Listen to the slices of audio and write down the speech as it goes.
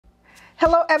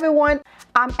Hello everyone,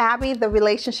 I'm Abby, the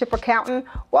relationship accountant.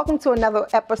 Welcome to another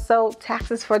episode,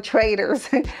 Taxes for Traders.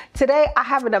 Today I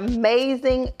have an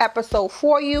amazing episode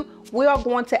for you. We are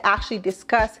going to actually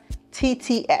discuss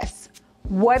TTS.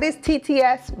 What is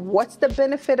TTS? What's the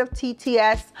benefit of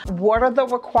TTS? What are the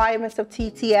requirements of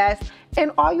TTS?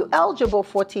 And are you eligible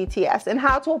for TTS? And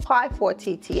how to apply for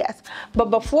TTS?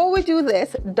 But before we do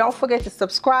this, don't forget to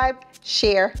subscribe,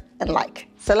 share, and like.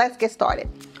 So let's get started.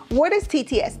 What is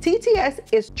TTS?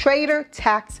 TTS is trader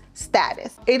tax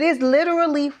status. It is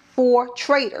literally for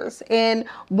traders. And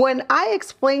when I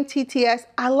explain TTS,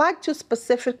 I like to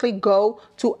specifically go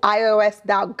to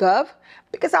irs.gov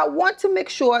because I want to make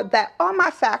sure that all my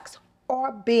facts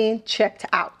are being checked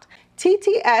out.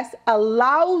 TTS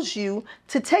allows you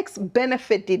to take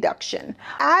benefit deduction.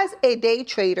 As a day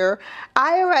trader,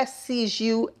 IRS sees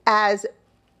you as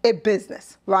a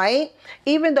business, right?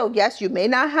 Even though, yes, you may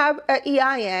not have an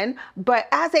EIN, but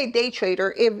as a day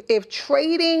trader, if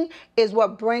trading is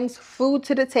what brings food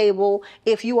to the table,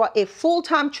 if you are a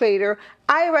full-time trader,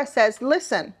 IRS says,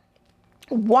 listen,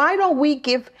 why don't we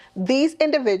give these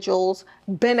individuals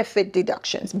benefit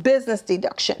deductions, business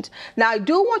deductions? Now, I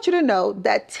do want you to know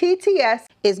that TTS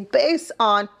is based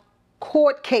on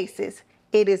court cases.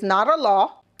 It is not a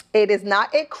law. It is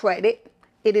not a credit.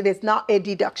 It is not a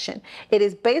deduction. It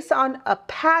is based on a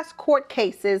past court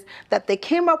cases that they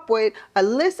came up with a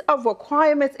list of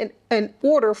requirements in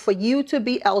order for you to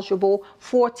be eligible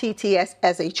for TTS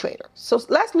as a trader. So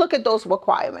let's look at those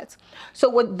requirements. So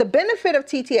what the benefit of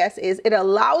TTS is, it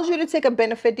allows you to take a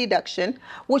benefit deduction,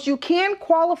 which you can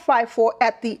qualify for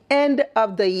at the end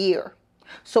of the year.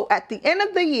 So at the end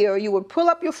of the year, you would pull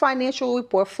up your financial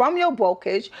report from your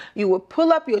brokerage, you would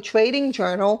pull up your trading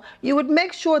journal, you would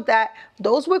make sure that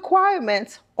those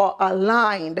requirements are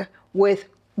aligned with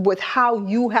how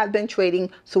you have been trading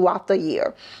throughout the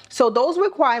year. So those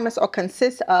requirements are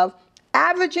consist of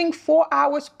averaging 4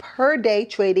 hours per day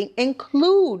trading,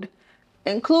 include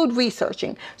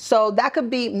researching. So that could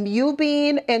be you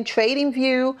being in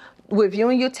TradingView,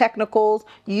 reviewing your technicals,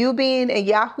 you being in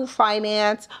Yahoo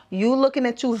Finance, you looking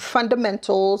at your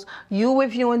fundamentals, you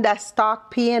reviewing that stock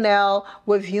P&L,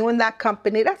 reviewing that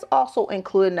company. That's also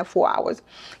included in the 4 hours.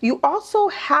 You also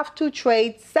have to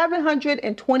trade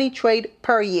 720 trades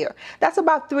per year. That's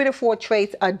about 3 to 4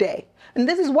 trades a day. And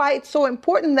this is why it's so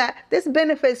important that this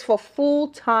benefits for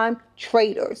full-time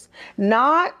traders,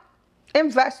 not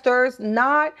investors,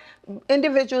 not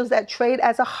individuals that trade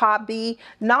as a hobby,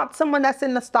 not someone that's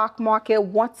in the stock market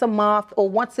once a month or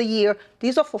once a year.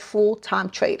 These are for full-time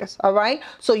traders, all right?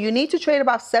 So you need to trade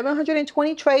about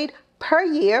 720 trades per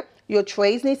year. Your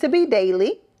trades need to be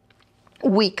daily,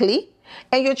 weekly,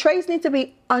 and your trades need to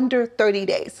be under 30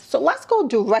 days. So let's go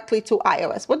directly to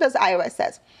IRS. What does IRS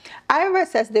says? IRS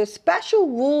says there's special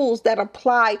rules that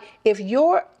apply if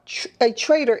you're a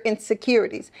trader in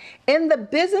securities in the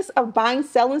business of buying,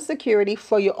 selling security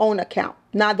for your own account.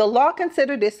 Now, the law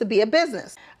considers this to be a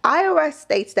business. IRS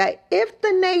states that if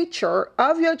the nature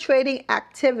of your trading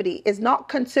activity is not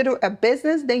considered a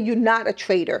business, then you're not a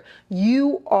trader.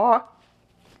 You are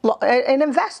an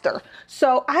investor.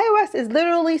 So IRS is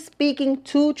literally speaking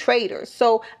to traders.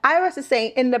 So IRS is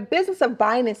saying in the business of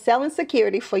buying and selling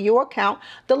security for your account,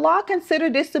 the law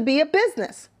considers this to be a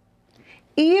business,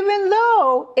 even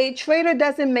though a trader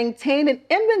doesn't maintain an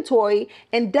inventory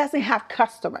and doesn't have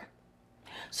customer.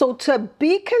 So to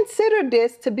be considered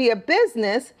this to be a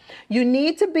business, you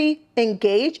need to be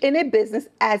engaged in a business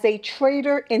as a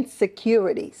trader in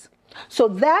securities. So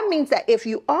that means that if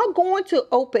you are going to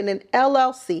open an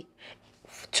LLC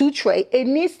to trade, it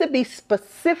needs to be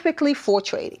specifically for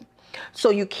trading. So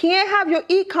you can't have your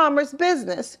e-commerce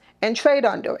business and trade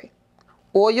under it,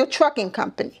 or your trucking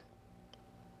company.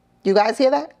 You guys hear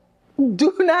that?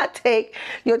 Do not take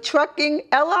your trucking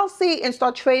LLC and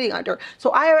start trading under.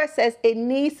 So IRS says it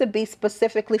needs to be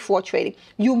specifically for trading.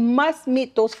 You must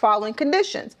meet those following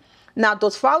conditions. Now,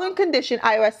 those following conditions,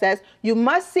 IRS says, you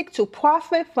must seek to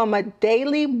profit from a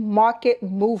daily market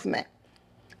movement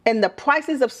in the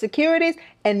prices of securities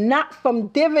and not from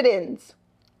dividends,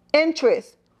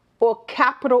 interest, or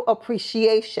capital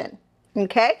appreciation.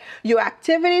 Okay? Your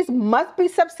activities must be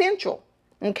substantial.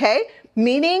 Okay?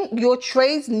 Meaning your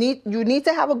trades you need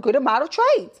to have a good amount of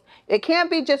trades. It can't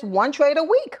be just one trade a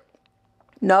week.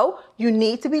 No, you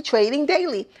need to be trading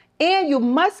daily. And you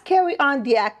must carry on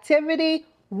the activity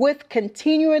with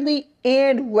continually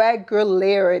and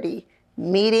regularity,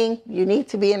 meaning you need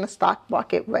to be in the stock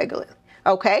market regularly.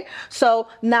 Okay, so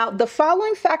now the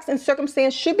following facts and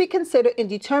circumstances should be considered and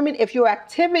determine if your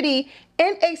activity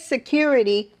in a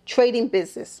security trading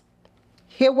business.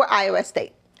 Here what IRS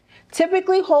state.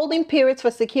 Typically holding periods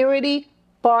for security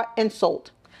bought and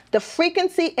sold. The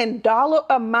frequency and dollar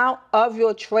amount of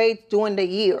your trades during the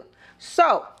year.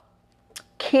 So,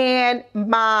 can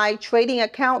my trading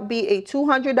account be a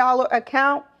 $200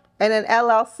 account and an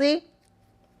LLC?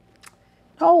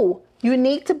 No, you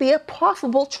need to be a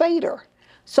profitable trader.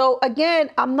 So again,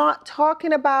 I'm not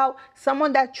talking about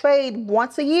someone that trades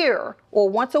once a year or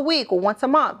once a week or once a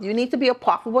month. You need to be a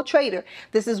profitable trader.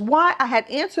 This is why I had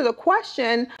answered the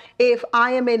question, if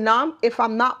I'm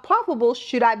not profitable,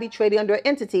 should I be trading under an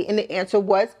entity? And the answer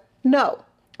was no.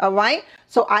 All right.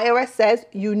 So IRS says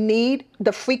you need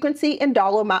the frequency and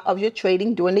dollar amount of your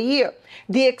trading during the year.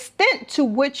 The extent to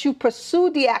which you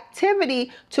pursue the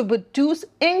activity to produce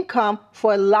income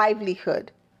for a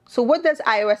livelihood. So what does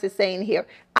IRS is saying here?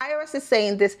 IRS is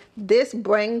saying this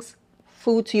brings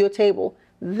food to your table.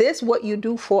 This what you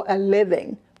do for a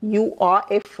living. You are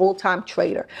a full-time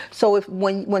trader. So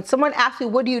when someone asks you,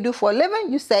 what do you do for a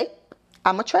living? You say,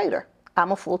 I'm a trader.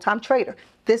 I'm a full-time trader.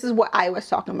 This is what I was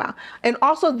talking about. And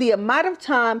also the amount of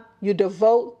time you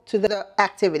devote to the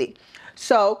activity.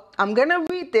 So I'm going to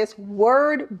read this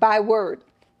word by word.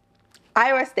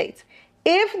 IRS states,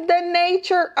 if the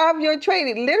nature of your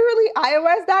trading, literally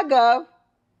irs.gov,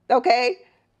 okay,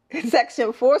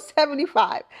 section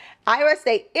 475, IRS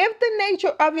states, if the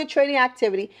nature of your trading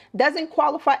activity doesn't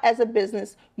qualify as a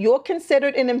business, you're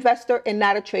considered an investor and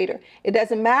not a trader. It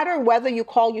doesn't matter whether you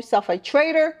call yourself a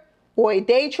trader or a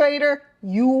day trader,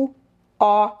 you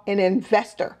are an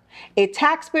investor. A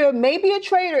taxpayer may be a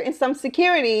trader in some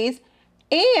securities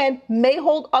and may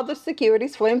hold other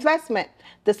securities for investment.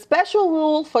 The special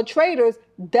rule for traders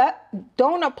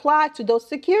don't apply to those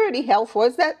securities held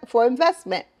for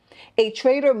investment. A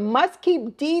trader must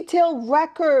keep detailed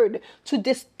record to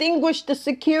distinguish the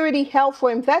security held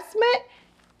for investment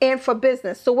and for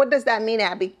business. So what does that mean,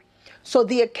 Abby? So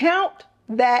the account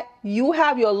that you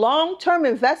have your long-term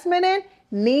investment in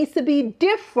needs to be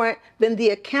different than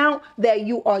the account that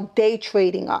you are day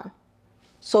trading on.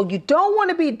 So you don't want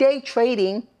to be day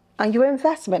trading on your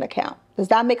investment account. Does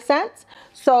that make sense?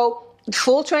 So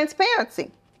full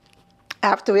transparency. I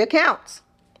have 3 accounts.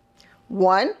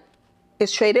 One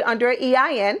is traded under an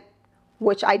EIN,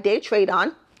 which I day trade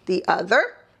on. The other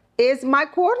is my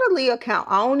quarterly account.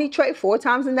 I only trade 4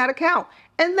 times in that account.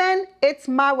 And then it's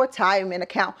my retirement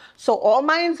account. So all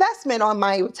my investment on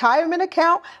my retirement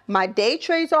account, my day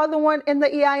trades are the one in the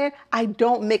EIN. I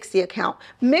don't mix the account.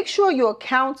 Make sure your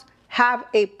accounts have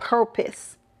a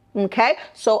purpose. Okay?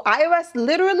 So IRS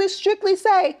literally strictly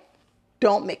say,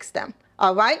 don't mix them.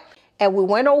 All right? And we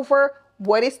went over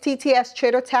what is TTS,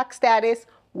 trader tax status,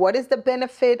 what is the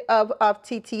benefit of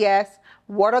TTS,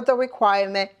 what are the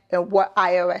requirements, and what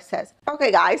IRS says.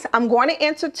 Okay, guys, I'm going to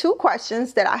answer 2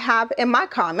 questions that I have in my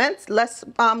comments. Let's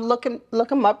look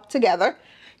them up together.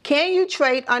 Can you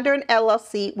trade under an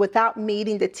LLC without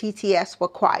meeting the TTS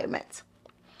requirements?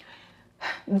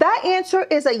 That answer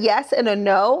is a yes and a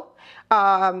no.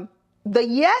 The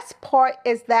yes part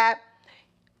is that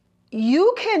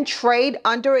you can trade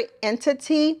under an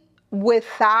entity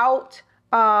without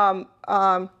all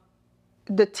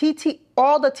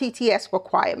the TTS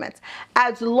requirements,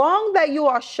 as long that you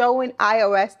are showing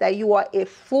IRS that you are a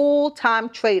full-time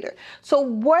trader. So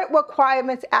what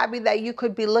requirements, Abby, that you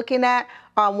could be looking at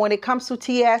when it comes to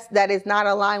TS that is not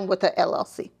aligned with the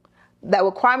LLC? The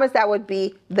requirements, that would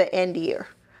be the end year.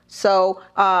 So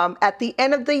at the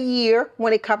end of the year,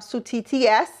 when it comes to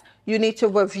TTS, you need to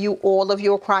review all of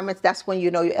your requirements. That's when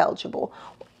you know you're eligible.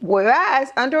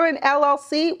 Whereas under an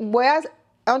LLC,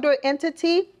 under an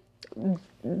entity,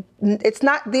 it's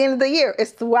not the end of the year,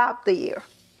 it's throughout the year.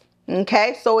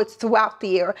 Okay, so it's throughout the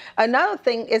year. Another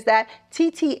thing is that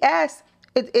TTS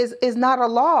is not a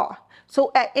law.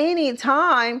 So at any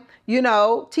time, you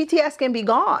know, TTS can be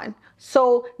gone.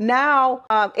 So now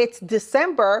it's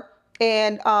December,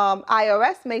 and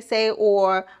IRS may say,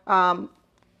 or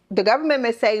the government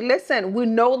may say, listen, we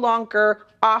no longer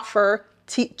offer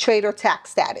trader tax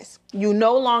status. You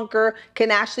no longer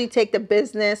can actually take the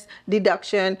business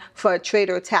deduction for a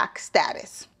trader tax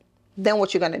status. Then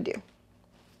what you're going to do?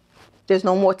 There's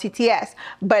no more TTS.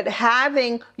 But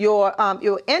having your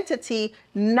entity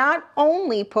not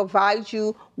only provides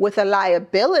you with a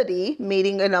liability,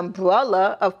 meaning an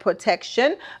umbrella of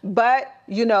protection, but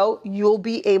you know, you'll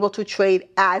be able to trade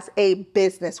as a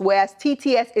business, whereas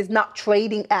TTS is not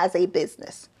trading as a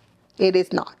business. It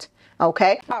is not.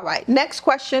 Okay. All right. Next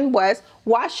question was,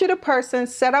 why should a person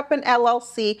set up an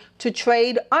LLC to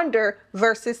trade under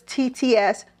versus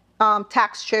TTS,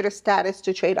 tax trader status,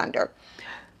 to trade under?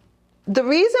 The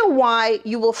reason why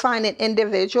you will find an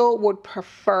individual would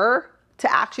prefer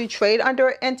to actually trade under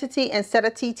an entity instead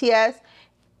of TTS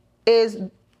is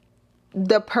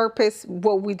the purpose,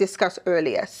 what we discussed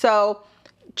earlier. So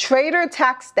trader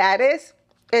tax status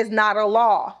is not a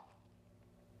law.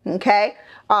 Okay.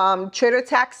 Trader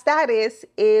tax status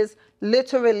is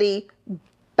literally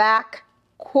back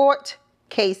court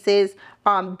cases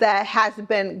that has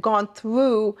been gone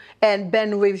through and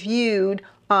been reviewed,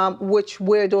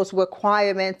 where those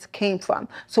requirements came from.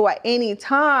 So at any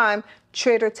time,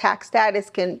 trader tax status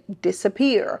can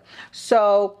disappear.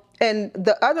 So, and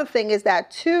the other thing is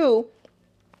that too,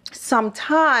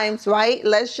 sometimes, right,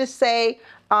 let's just say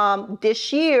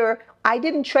this year, I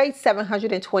didn't trade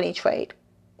 720 trade.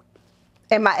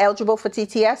 Am I eligible for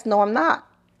TTS? No, I'm not.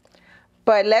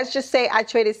 But let's just say I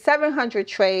traded 700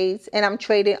 trades and I'm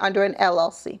trading under an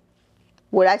LLC.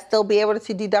 Would I still be able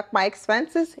to deduct my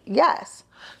expenses? Yes.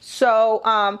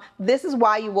 So this is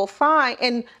why you will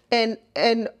find,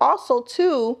 and also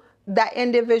too, that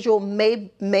individual may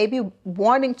be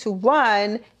wanting to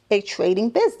run a trading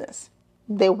business.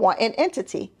 They want an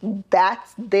entity.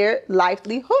 That's their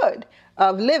livelihood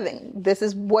of living. This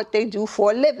is what they do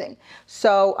for a living.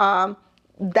 So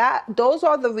those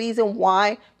are the reason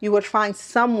why you would find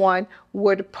someone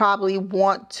would probably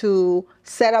want to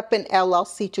set up an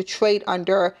LLC to trade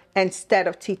under instead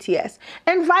of TTS,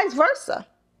 and vice versa.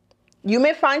 You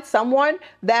may find someone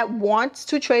that wants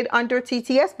to trade under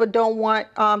TTS but don't want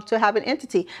to have an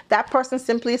entity. That person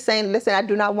simply is saying, listen, I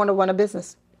do not want to run a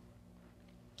business.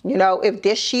 You know, if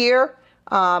this year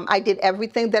I did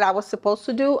everything that I was supposed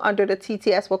to do under the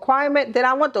TTS requirement, then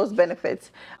I want those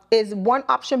benefits. Is one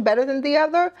option better than the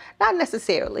other? Not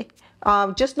necessarily.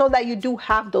 Just know that you do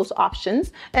have those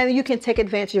options and you can take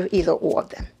advantage of either or of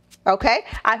them. Okay,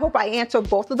 I hope I answered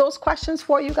both of those questions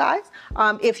for you guys.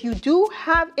 If you do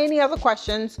have any other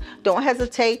questions, don't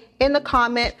hesitate in the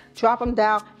comment, drop them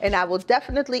down, and I will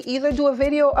definitely either do a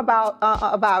video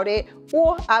about it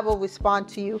or I will respond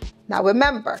to you. Now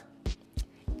remember,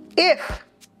 if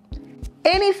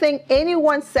anything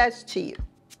anyone says to you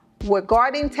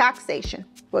regarding taxation,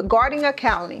 regarding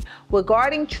accounting,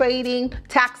 regarding trading,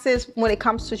 taxes when it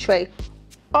comes to trade,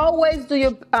 always do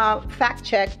your fact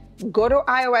check. Go to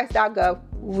irs.gov,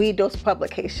 read those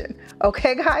publications.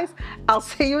 Okay, guys? I'll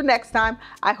see you next time.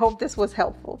 I hope this was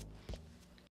helpful.